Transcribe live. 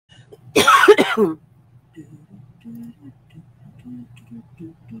Hey,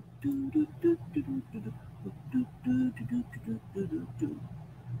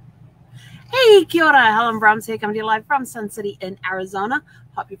 kia ora, Helen Brahms here, coming to you live from Sun City in Arizona.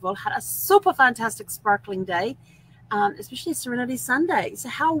 Hope you've all had a super fantastic, sparkling day, especially Serenity Sunday. So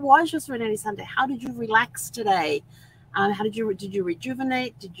how was your Serenity Sunday? How did you relax today? How did you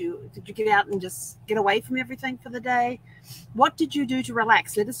rejuvenate? Did you get out and just get away from everything for the day? What did you do to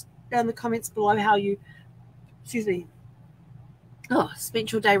relax? Let us know in the comments below how you,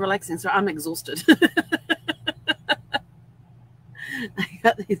 spent your day relaxing. So I'm exhausted. I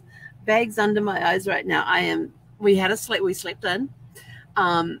got these bags under my eyes right now. We slept in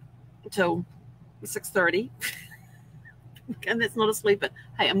till 6:30. And that's not a sleep, but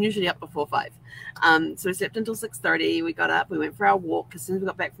hey, I'm usually up before 5. So we slept until 6:30. We got up, we went for our walk. As soon as we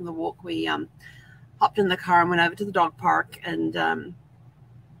got back from the walk, we hopped in the car and went over to the dog park. And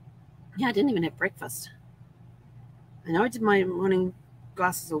I didn't even have breakfast. I know I did my morning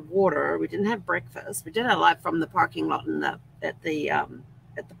glasses of water. We didn't have breakfast. We did our live from the parking lot at the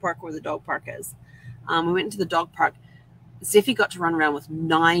park where the dog park is. We went into the dog park. Zephy got to run around with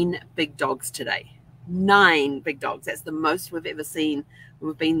 9 big dogs today. 9 big dogs. That's the most we've ever seen when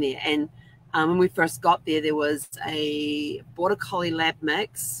we've been there. And when we first got there, there was a Border Collie Lab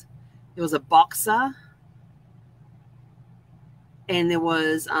mix. There was a boxer. And there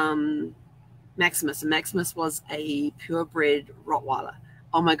was Maximus. And Maximus was a purebred Rottweiler.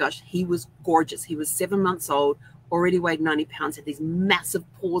 Oh my gosh, he was gorgeous. He was 7 months old, already weighed 90 pounds, had these massive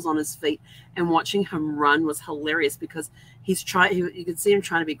paws on his feet, and watching him run was hilarious because you could see him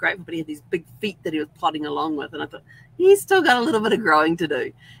trying to be grateful, but he had these big feet that he was plodding along with, and I thought, he's still got a little bit of growing to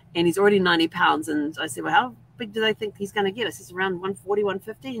do, and he's already 90 pounds, and I said, well, how big do they think he's going to get? I said, around 140,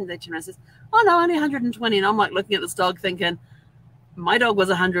 150, and they turned around and says, oh no, only 120, and I'm like looking at this dog thinking, my dog was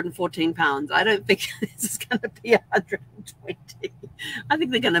 114 pounds. I don't think this is going to be 120. I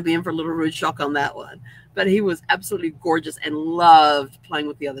think they're going to be in for a little rude shock on that one. But he was absolutely gorgeous and loved playing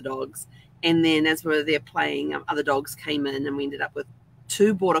with the other dogs. And then as we were there playing, other dogs came in, and we ended up with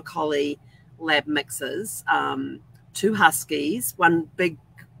 2 Border Collie Lab mixes, 2 Huskies, 1 big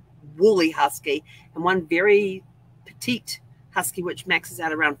woolly Husky, and 1 very petite Husky, which maxes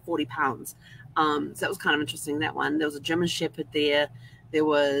out around 40 pounds. So that was kind of interesting, that one. There was a German Shepherd there. There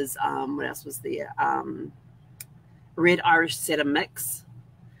was, what else was there? Red Irish Setter mix.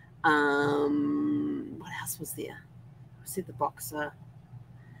 What else was there? I said the boxer.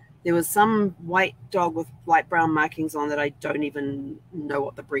 There was some white dog with light brown markings on that I don't even know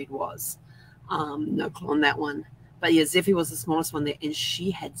what the breed was. No clue on that one. But yeah, Zephy was the smallest one there, and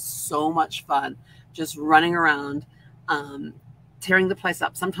she had so much fun just running around, tearing the place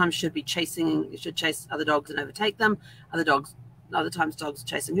up. Sometimes she'd chase other dogs and overtake them. Other times dogs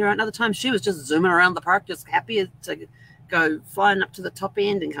chasing her, and other times she was just zooming around the park, just happy to go flying up to the top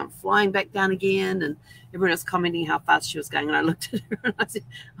end and come flying back down again. And everyone was commenting how fast she was going. And I looked at her and I said,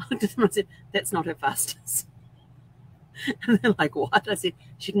 that's not her fastest. And they're like, what? I said,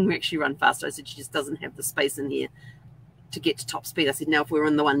 she can actually run faster. I said, she just doesn't have the space in here to get to top speed. I said, now if we were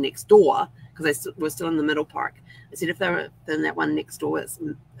in the one next door, because we're still in the middle park, I said, if they were in that one next door, it's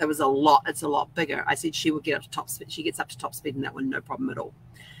a lot bigger. I said, she would get up to top speed. She gets up to top speed in that one, no problem at all.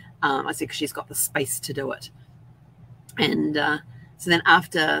 I said, because she's got the space to do it. And so then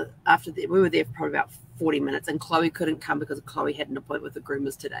after we were there for probably about 40 minutes, and Chloe couldn't come because Chloe had an appointment with the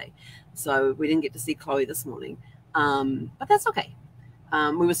groomers today. So we didn't get to see Chloe this morning. But that's okay.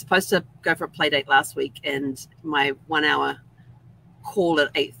 We were supposed to go for a play date last week, and my 1 hour call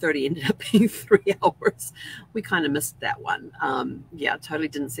at 8:30 ended up being 3 hours. We kind of missed that one. Totally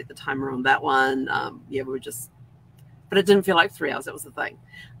didn't set the timer on that one. We were just, but it didn't feel like 3 hours. That was the thing.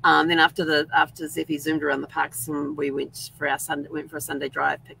 Then after Zephy zoomed around the parks, we went for a Sunday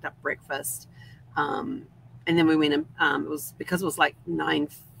drive, picked up breakfast, and then we went. It was because it was like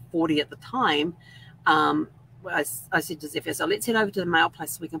 9:40 at the time. I said to Zephy, so let's head over to the mail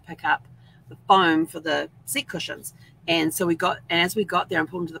place so we can pick up the foam for the seat cushions. And so as we got there and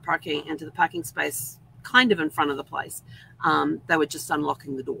pulled into the parking space kind of in front of the place, they were just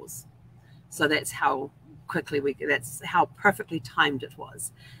unlocking the doors. So that's how perfectly timed it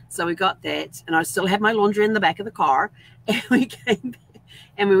was. So we got that, and I still had my laundry in the back of the car, and we came back,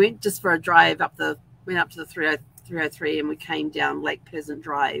 and we went just for a drive went up to the 303, and we came down Lake Pleasant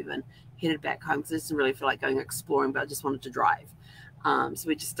Drive and headed back home because I didn't really feel like going exploring, but I just wanted to drive. So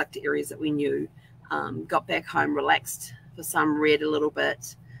we just stuck to areas that we knew. Got back home, relaxed for some, read a little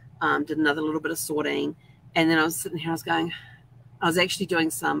bit, did another little bit of sorting, and then I was sitting here, I was actually doing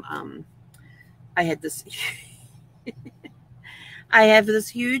some, I had this, I have this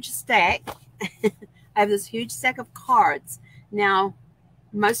huge stack. I have this huge stack of cards. Now,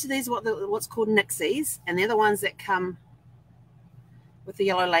 most of these are what's called Nixies, and they're the ones that come with the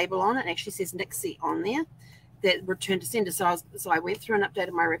yellow label on it. It actually says Nixie on there, that return to sender. So I went through and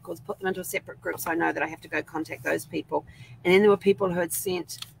updated my records, put them into a separate group so I know that I have to go contact those people. And then there were people who had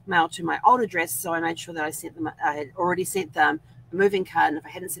sent mail to my old address, so I made sure that I had already sent them a moving card, and if I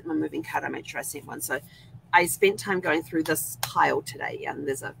hadn't sent them a moving card, I made sure I sent one. So I spent time going through this pile today, and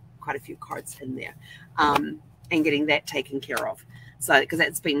there's quite a few cards in there, and getting that taken care of. So, because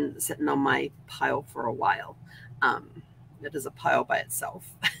that's been sitting on my pile for a while. It is a pile by itself.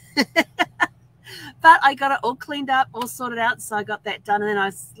 But I got it all cleaned up, all sorted out. So I got that done. And then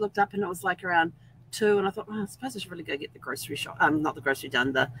I looked up and it was like around 2. And I thought, I suppose I should really go get the grocery shop. Not the grocery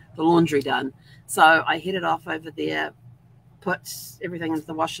done, the laundry done. So I headed off over there, put everything into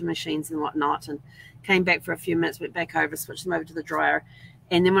the washing machines and whatnot, and came back for a few minutes, went back over, switched them over to the dryer.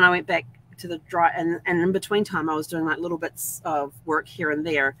 And then when I went back to the dryer, and in between time, I was doing like little bits of work here and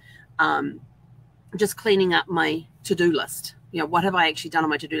there, just cleaning up my to-do list. What have I actually done on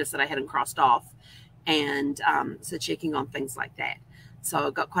my to-do list that I hadn't crossed off? And so checking on things like that. So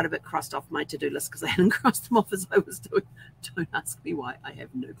I got quite a bit crossed off my to-do list because I hadn't crossed them off as I was doing. Don't ask me why. I have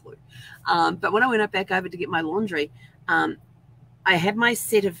no clue. But when I went back over to get my laundry, I had my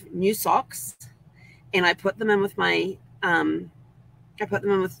set of new socks, and I put them in with my I put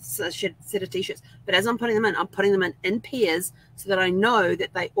them in with a set of t-shirts. But as I'm putting them in, I'm putting them in pairs so that I know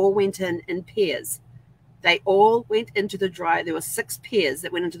that they all went in pairs. They all went into the dryer. There were 6 pairs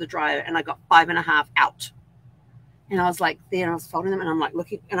that went into the dryer, and I got 5.5 out. And I was like there, and I was folding them, and I'm like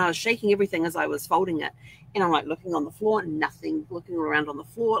looking, and I was shaking everything as I was folding it. And I'm like looking on the floor, nothing, looking around on the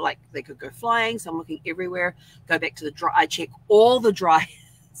floor, like they could go flying. So I'm looking everywhere, go back to the dryer. I check all the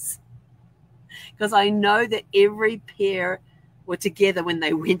dryers because I know that every pair were together when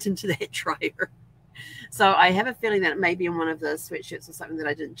they went into that dryer. So I have a feeling that it may be in one of the sweatshirts or something that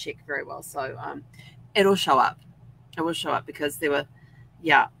I didn't check very well. So it'll show up. It will show up because there were,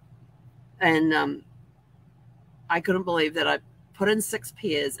 yeah. And I couldn't believe that I put in 6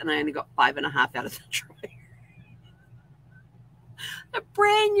 pairs and I only got 5.5 out of the dryer. They're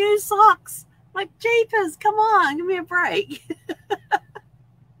brand new socks. Like, jeepers, come on, give me a break.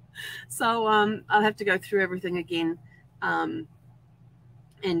 So I'll have to go through everything again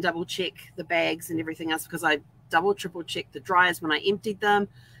and double check the bags and everything else, because I triple checked the dryers when I emptied them,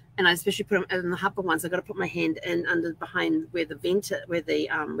 and I especially put them in the upper ones. I got to put my hand in behind where the where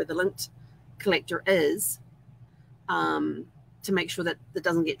the lint collector is, to make sure that it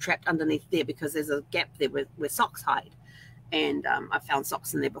doesn't get trapped underneath there, because there's a gap there where socks hide. And I found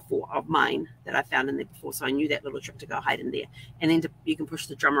socks in there before, of mine that I found in there before, so I knew that little trick to go hide in there. And then you can push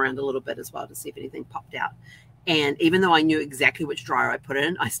the drum around a little bit as well to see if anything popped out. And even though I knew exactly which dryer I put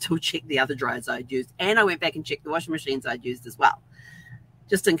in, I still checked the other dryers I'd used, and I went back and checked the washing machines I'd used as well,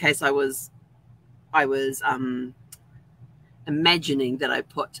 just in case I was imagining that I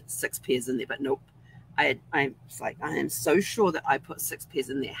put 6 pairs in there. But nope. I was like, I am so sure that I put 6 pairs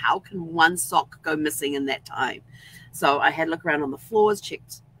in there. How can one sock go missing in that time? So I had a look around on the floors,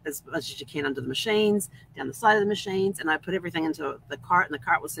 checked as much as you can under the machines, down the side of the machines, and I put everything into the cart, and the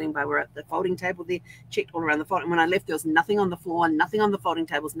cart was sitting by where at the folding table there, checked all around the fold. And when I left, there was nothing on the floor, nothing on the folding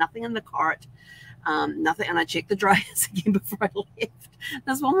tables, nothing in the cart, nothing. And I checked the dryers again before I left.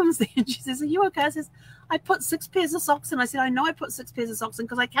 This woman was there, and she says, "Are you okay?" I says, "I put 6 pairs of socks in." I said, "I know I put 6 pairs of socks in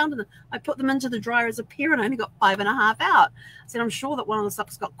because I counted them. I put them into the dryer as a pair, and I only got 5.5 out." I said, "I'm sure that one of the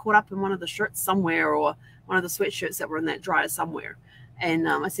socks got caught up in one of the shirts somewhere, or one of the sweatshirts that were in that dryer somewhere." And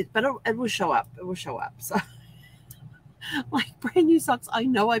I said, "But it will show up. It will show up." So, like brand new socks, I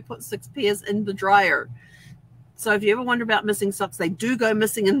know I put 6 pairs in the dryer. So if you ever wonder about missing socks, they do go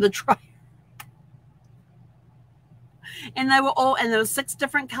missing in the dryer. And they were all, and there were 6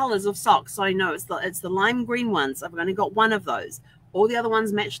 different colors of socks. So I know it's the lime green ones. I've only got one of those. All the other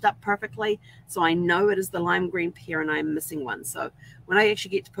ones matched up perfectly. So I know it is the lime green pair, and I'm missing one. So when I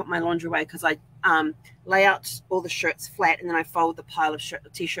actually get to put my laundry away, because I lay out all the shirts flat, and then I fold the pile of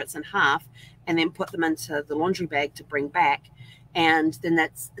t-shirts in half, and then put them into the laundry bag to bring back. And then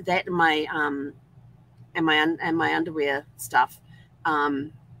that's that, and my underwear stuff.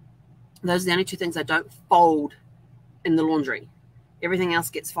 Those are the only 2 things I don't fold in the laundry. Everything else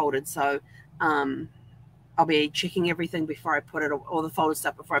gets folded. So I'll be checking everything before I put it, all the folded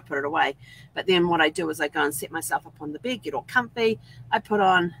stuff before I put it away. But then what I do is I go and set myself up on the bed, get all comfy. I put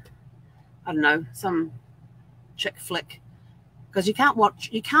on, I don't know, some chick flick, because you can't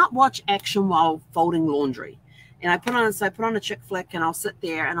watch action while folding laundry. And I put on a chick flick, and I'll sit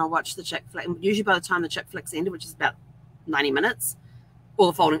there and I'll watch the chick flick. And usually by the time the chick flick's ended, which is about 90 minutes,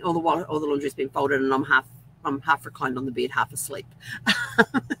 all the laundry's been folded, and I'm half reclined on the bed, half asleep.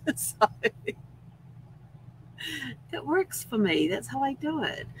 So it works for me. That's how I do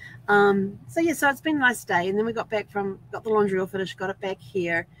it. So yeah, so it's been a nice day, and then we got the laundry all finished, got it back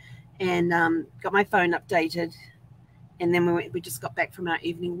here, and got my phone updated, and then we just got back from our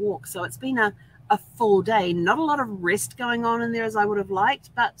evening walk. So it's been a full day. Not a lot of rest going on in there as I would have liked,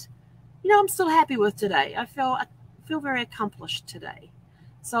 but I'm still happy with today. I feel very accomplished today.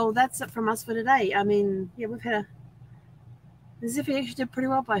 So that's it from us for today. I mean, yeah, we've had Zephy actually did pretty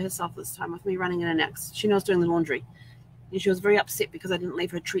well by herself this time with me running in and out. She knows doing the laundry. And she was very upset because I didn't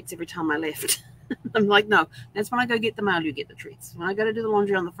leave her treats every time I left. I'm like, no, that's when I go get the mail, you get the treats. When I go to do the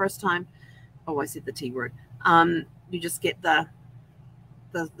laundry on the first time, I said the T word, you just get the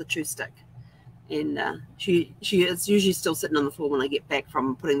chew stick. And she is usually still sitting on the floor when I get back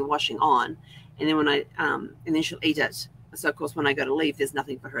from putting the washing on. And then and then she'll eat it. So of course, when I go to leave, there's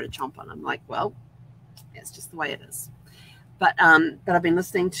nothing for her to chomp on. I'm like, well, that's just the way it is. But I've been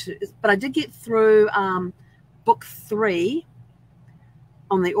listening to, but I did get through book 3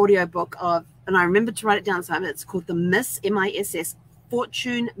 on the audiobook and I remembered to write it down. So it's called the MISS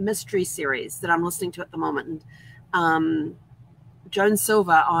Fortune Mystery Series that I'm listening to at the moment. And Joan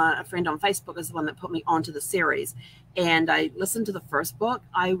Silver, a friend on Facebook, is the one that put me onto the series. And I listened to the first book.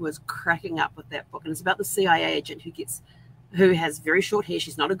 I was cracking up with that book. And it's about the CIA agent who has very short hair.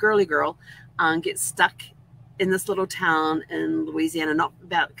 She's not a girly girl, gets stuck in this little town in Louisiana, not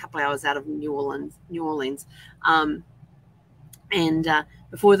about a couple of hours out of New Orleans.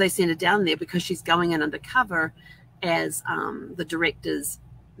 Before they send her down there, because she's going in undercover as the director's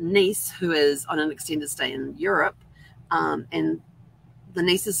niece, who is on an extended stay in Europe, and the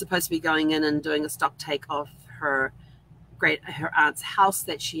niece is supposed to be going in and doing a stock take of her aunt's house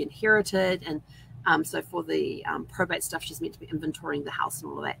that she inherited, and so for the probate stuff, she's meant to be inventorying the house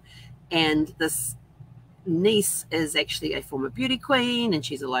and all of that. And this niece is actually a former beauty queen, and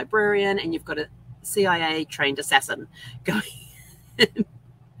she's a librarian, and you've got a CIA trained assassin going in.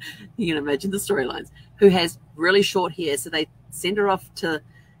 You can imagine the storylines, who has really short hair. So they send her off to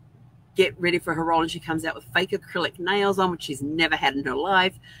get ready for her role, and she comes out with fake acrylic nails on, which she's never had in her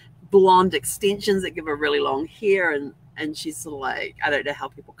life, blonde extensions that give her really long hair, and she's sort of like, I don't know how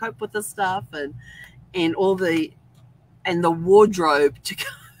people cope with this stuff, and all the wardrobe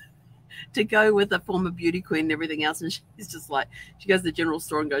to go with a former beauty queen and everything else. And she's just like, she goes to the general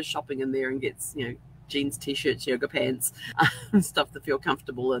store and goes shopping in there and gets, jeans, t-shirts, yoga pants, stuff to feel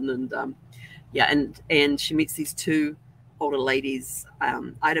comfortable in. And she meets these two older ladies,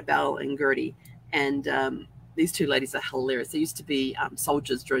 Ida Bell and Gertie. And these two ladies are hilarious. They used to be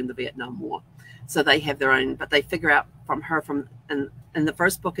soldiers during the Vietnam War. So they have their own, but they figure out and the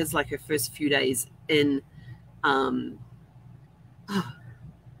first book is like her first few days in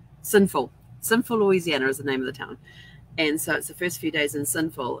Sinful, Louisiana is the name of the town. And so it's the first few days in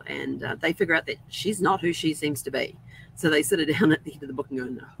Sinful, and they figure out that she's not who she seems to be. So they sit her down at the end of the book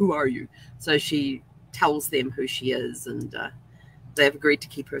and go, who are you? So she tells them who she is, and they've agreed to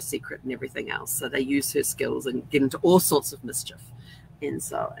keep her a secret and everything else. So they use her skills and get into all sorts of mischief. And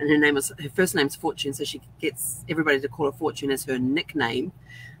her first name's Fortune, so she gets everybody to call her Fortune as her nickname,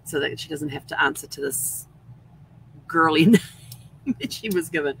 so that she doesn't have to answer to this girly name that she was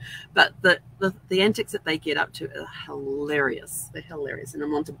given. But the antics that they get up to are hilarious. They're hilarious. And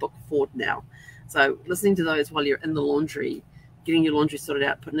I'm on to book 4 now. So listening to those while you're in the laundry, getting your laundry sorted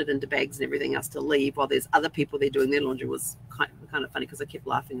out, putting it into bags and everything else to leave while there's other people there doing their laundry was kind of funny, because I kept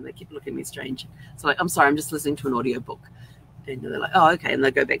laughing and they kept looking at me strange. So I'm sorry, I'm just listening to an audio book. And they're like, oh, okay. And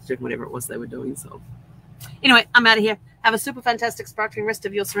they go back to doing whatever it was they were doing. So anyway, I'm out of here. Have a super fantastic, sparkling rest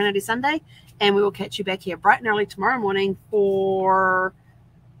of your Serenity Sunday. And we will catch you back here bright and early tomorrow morning for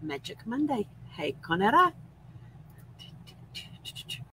Magic Monday. Hey, Conera.